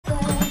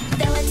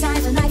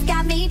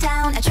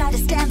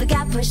never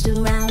got pushed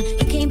around.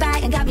 You came by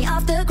and got me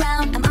off the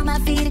ground. I'm on my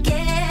feet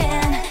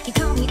again. You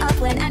call me up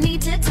when I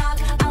need to talk,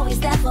 always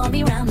there for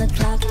me round the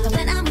clock.